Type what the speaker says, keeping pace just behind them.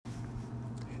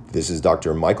This is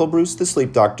Dr. Michael Breus, the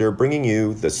Sleep Doctor, bringing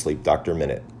you the Sleep Doctor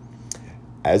Minute.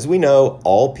 As we know,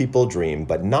 all people dream,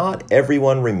 but not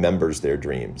everyone remembers their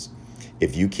dreams.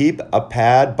 If you keep a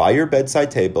pad by your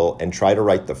bedside table and try to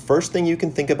write the first thing you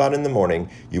can think about in the morning,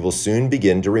 you will soon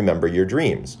begin to remember your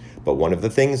dreams. But one of the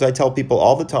things I tell people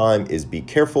all the time is be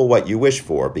careful what you wish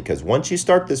for, because once you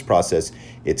start this process,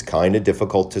 it's kind of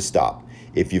difficult to stop.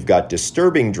 If you've got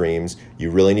disturbing dreams, you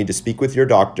really need to speak with your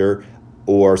doctor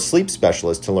or sleep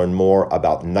specialist to learn more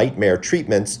about nightmare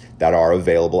treatments that are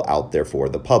available out there for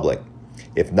the public.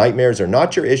 If nightmares are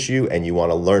not your issue and you want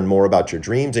to learn more about your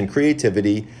dreams and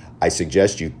creativity, I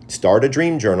suggest you start a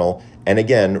dream journal and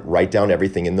again, write down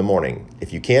everything in the morning.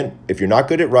 If you're not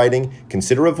good at writing,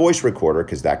 consider a voice recorder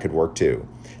because that could work too.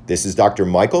 This is Dr.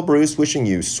 Michael Breus wishing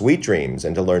you sweet dreams,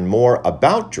 and to learn more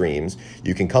about dreams,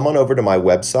 you can come on over to my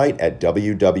website at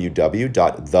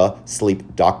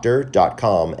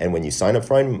www.thesleepdoctor.com, and when you sign up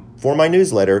for my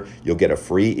newsletter, you'll get a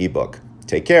free ebook.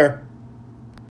 Take care.